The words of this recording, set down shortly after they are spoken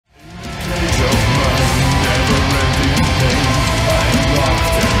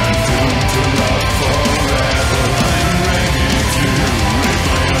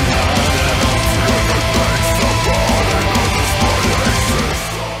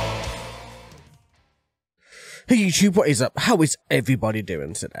Hey YouTube, what is up? How is everybody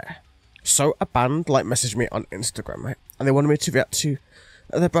doing today? So a band messaged me on Instagram, right? And they wanted me to react to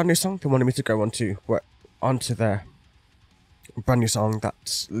their brand new song. They wanted me to go onto their brand new song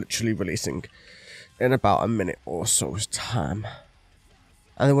that's literally releasing in about a minute or so's time.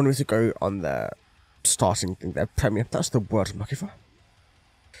 And they wanted me to go on their starting thing, their premiere. That's the word I'm looking for.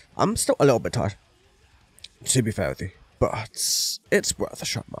 I'm still a little bit tired, to be fair with you. But it's worth a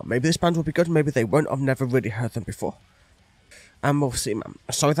shot, man. Maybe this band will be good, maybe they won't. I've never really heard them before. And we'll see, man.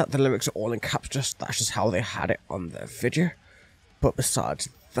 Sorry that the lyrics are all in caps, that's just how they had it on their video. But besides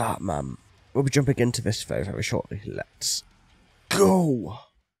that, man, we'll be jumping into this very, very shortly. Let's go!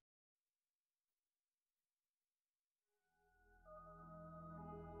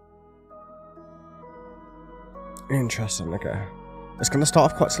 Interesting, okay. It's gonna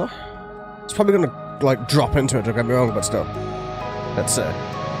start off quite slow. It's probably gonna drop into it, don't get me wrong, but still. Let's see.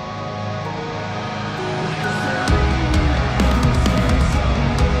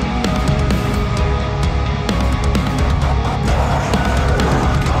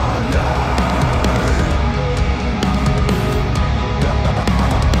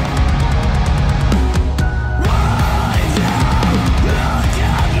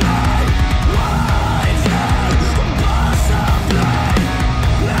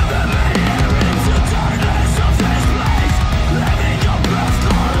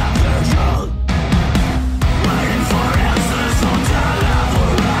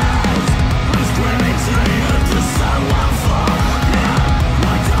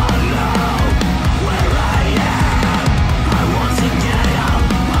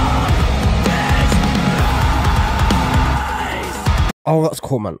 Oh, that's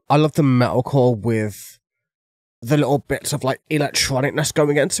cool, man. I love the metalcore with the little bits of electronicness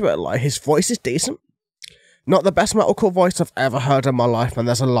going into it. His voice is decent. Not the best metalcore voice I've ever heard in my life, man.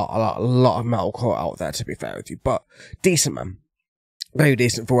 There's a lot of metalcore out there, to be fair with you, but decent, man. Very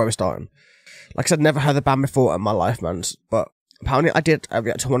decent for where we're starting. Like I said, never heard the band before in my life, man. But apparently, I did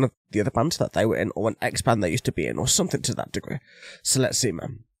react to one of the other bands that they were in, or an ex-band they used to be in, or something to that degree. So let's see,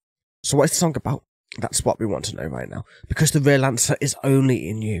 man. So what's the song about? That's what we want to know right now. Because the real answer is only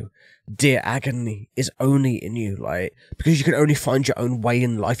in you. Dear Agony is only in you. Because you can only find your own way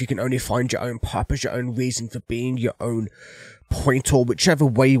in life. You can only find your own purpose, your own reason for being, your own point, or whichever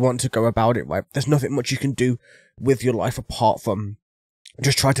way you want to go about it, right? There's nothing much you can do with your life apart from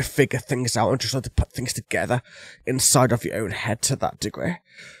just try to figure things out and just try to put things together inside of your own head to that degree.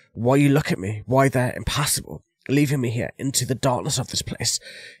 Why you look at me? Why they're impassable? Leaving me here into the darkness of this place,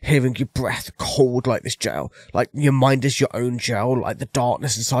 hearing your breath cold like this jail, your mind is your own jail, the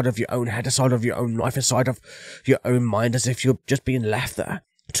darkness inside of your own head, inside of your own life, inside of your own mind, as if you're just being left there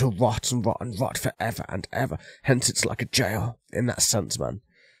to rot and rot and rot forever and ever. Hence it's like a jail in that sense, man.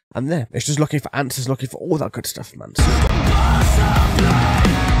 And there, it's just looking for answers, looking for all that good stuff, man.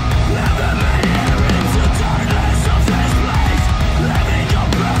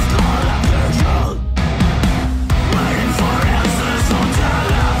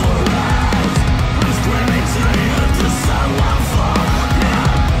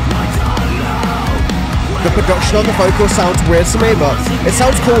 The production on the vocal sounds weird to me, but it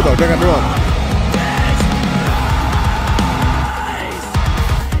sounds cool though, don't get me wrong.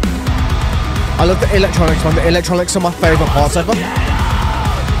 I love the electronics, man. The electronics are my favourite parts ever.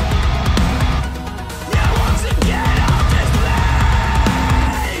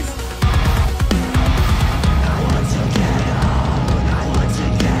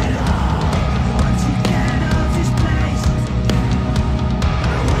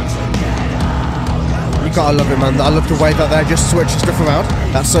 You gotta love it, man. I love the way that they just switch stuff around.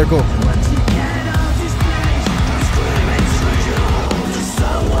 That's so cool.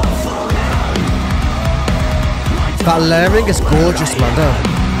 That layering is gorgeous, man.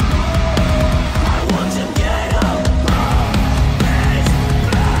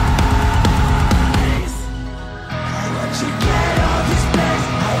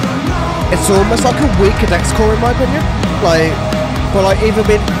 It's almost like a weaker metalcore in my opinion. But even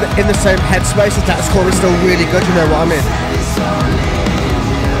being in the same headspace as metalcore is still really good, you know what I mean?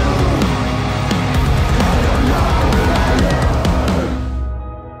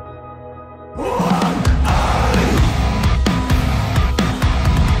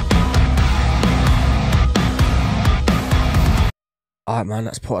 Alright, man,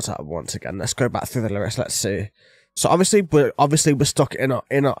 let's put us out once again. Let's go back through the lyrics, let's see. So obviously we're stuck in our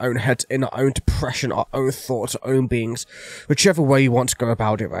own heads, in our own depression, our own thoughts, our own beings, whichever way you want to go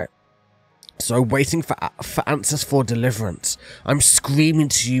about it, right? So waiting for answers for deliverance. I'm screaming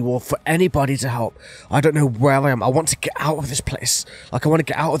to you or for anybody to help. I don't know where I am. I want to get out of this place. Like, I want to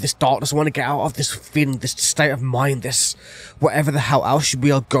get out of this darkness. I want to get out of this feeling, this state of mind, this whatever the hell else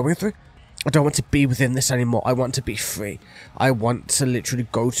we are going through. I don't want to be within this anymore. I want to be free. I want to literally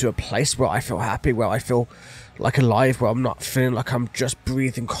go to a place where I feel happy, where I feel like alive, where I'm not feeling like I'm just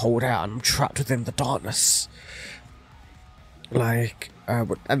breathing cold air and I'm trapped within the darkness. Like,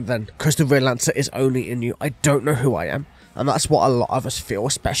 and then, because the real answer is only in you, I don't know who I am. And that's what a lot of us feel,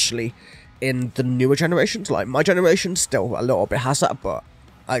 especially in the newer generations. Like, my generation still a little bit has that, but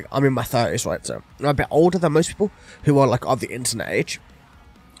I'm in my 30s, right? So I'm a bit older than most people who are, like, of the internet age.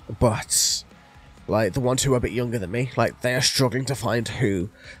 But, like, the ones who are a bit younger than me, like, they are struggling to find who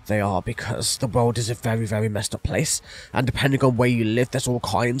they are because the world is a very, very messed up place. And depending on where you live, there's all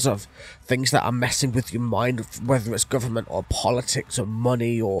kinds of things that are messing with your mind, whether it's government or politics or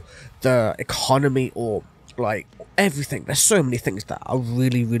money or the economy or, like, everything. There's so many things that are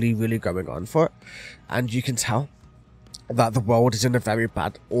really, really, really going on for it. And you can tell that the world is in a very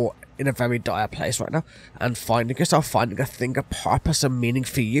bad or in a very dire place right now, and finding yourself, finding a thing, a purpose, a meaning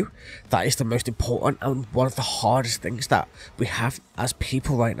for you, that is the most important and one of the hardest things that we have as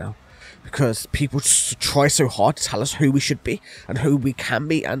people right now, because people try so hard to tell us who we should be and who we can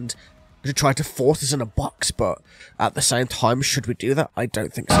be and to try to force us in a box, but at the same time, should we do that? I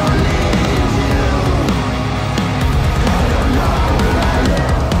don't think so.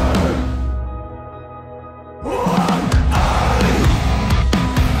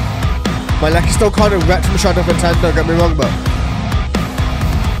 My neck is still kind of wrecked from Shadow of Intent, don't get me wrong, but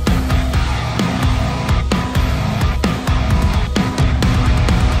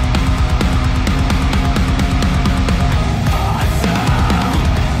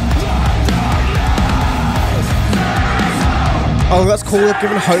oh, that's cool, they're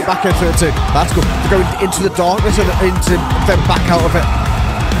giving hope back into it too. That's cool. They're going into the darkness and then back out of it.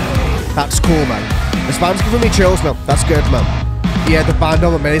 That's cool, man. This band's giving me chills, man. That's good, man. Yeah, the band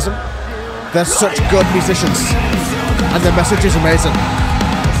are amazing. They're such good musicians, and their message is amazing.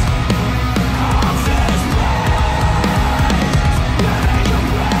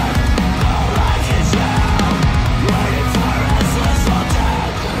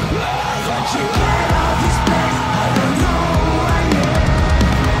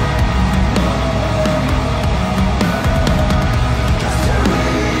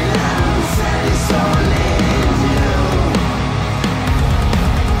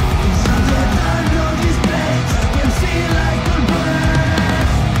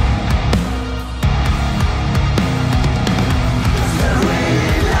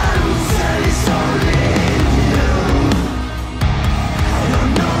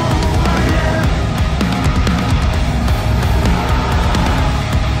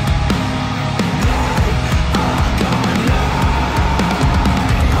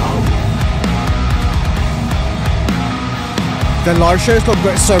 The live shows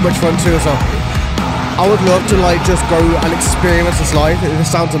look so much fun too as well. I would love to like just go and experience this live. It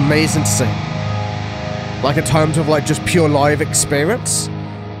sounds amazing to see. Like in terms of like just pure live experience,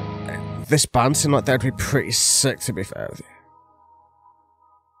 this band seemed like they'd be pretty sick, to be fair with you.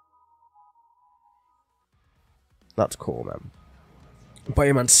 That's cool, man. But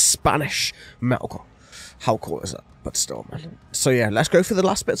yeah, man, Spanish metalcore. How cool is that? But still, man. So yeah, let's go through the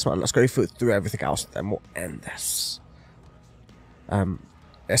last bits, man. Let's go through everything else, then we'll end this.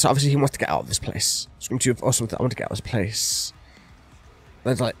 So obviously he wants to get out of this place. It's going to awesome that I want to get out of this place.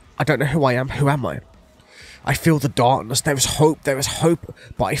 There's like, I don't know who I am. Who am I? I feel the darkness. There is hope,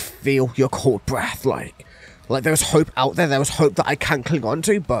 but I feel your cold breath. Like there is hope out there. There is hope that I can cling on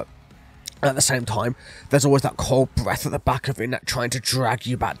to, but at the same time, there's always that cold breath at the back of your neck trying to drag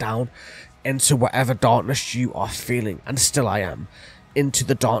you back down into whatever darkness you are feeling. And still I am. Into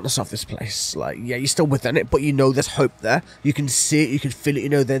the darkness of this place. Like, yeah, you're still within it, but you know there's hope there. You can see it, you can feel it, you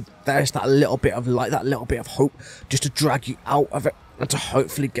know there's that little bit of light, that little bit of hope, just to drag you out of it and to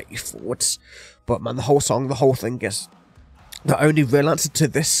hopefully get you forwards. But man, the whole song, the whole thing is the only real answer to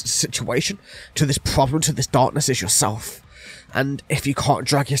this situation, to this problem, to this darkness is yourself. And if you can't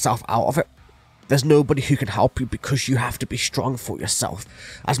drag yourself out of it, there's nobody who can help you, because you have to be strong for yourself.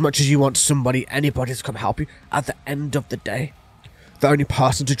 As much as you want somebody, anybody to come help you, at the end of the day, the only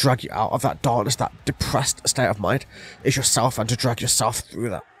person to drag you out of that darkness, that depressed state of mind, is yourself, and to drag yourself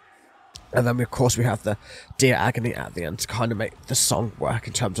through that. And then, of course, we have the Dear Agony at the end to kind of make the song work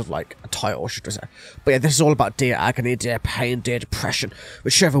in terms of, like, a title, should I say. But yeah, this is all about Dear Agony, Dear Pain, Dear Depression,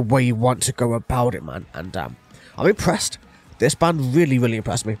 whichever way you want to go about it, man. And I'm impressed. This band really, really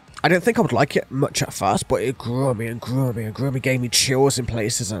impressed me. I didn't think I would like it much at first, but it grew on me and grew on me and grew on me, gave me chills in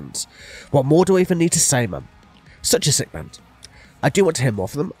places, and what more do I even need to say, man? Such a sick band. I do want to hear more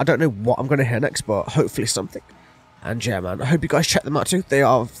from them. I don't know what I'm going to hear next, but hopefully something. And yeah, man, I hope you guys check them out too. They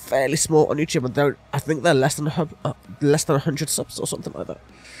are fairly small on YouTube, and I think they're less than 100 subs or something like that.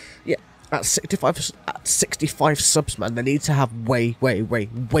 Yeah, at 65 subs, man, they need to have way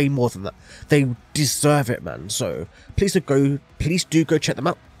more than that. They deserve it, man. So please do go check them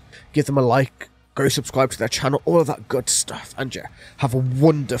out. Give them a like. Go subscribe to their channel. All of that good stuff. And yeah, have a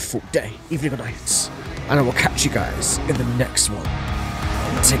wonderful day, evening or night. And I will catch you guys in the next one.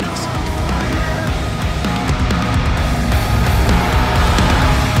 Take it easy.